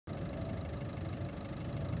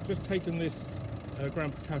Just taken this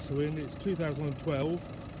Grand Picasso in. It's 2012.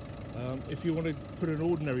 If you want to put an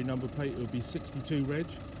ordinary number plate, it would be 62 reg.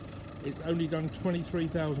 It's only done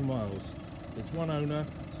 23,000 miles. It's one owner,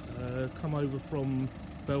 come over from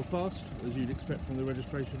Belfast, as you'd expect from the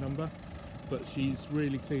registration number, but she's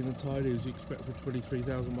really clean and tidy as you expect for a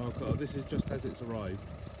 23,000 mile car. This is just as it's arrived.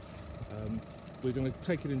 We're going to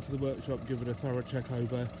take it into the workshop, give it a thorough check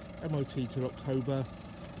over, MOT till October,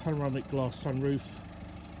 panoramic glass sunroof,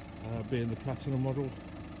 being the Platinum model,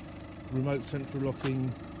 remote central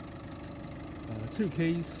locking, 2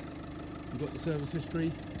 keys, you've got the service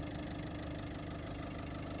history.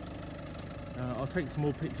 I'll take some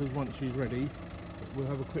more pictures once she's ready. We'll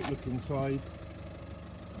have a quick look inside.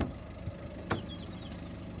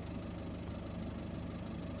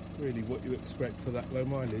 Really what you expect for that low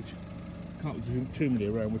mileage. Can't be too many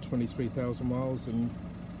around with 23,000 miles and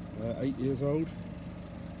 8 years old.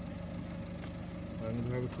 And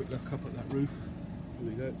we'll have a quick look up at that roof. Here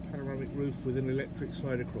we go, panoramic roof with an electric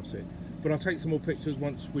slide across it. But I'll take some more pictures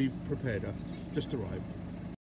once we've prepared her. Just arrived.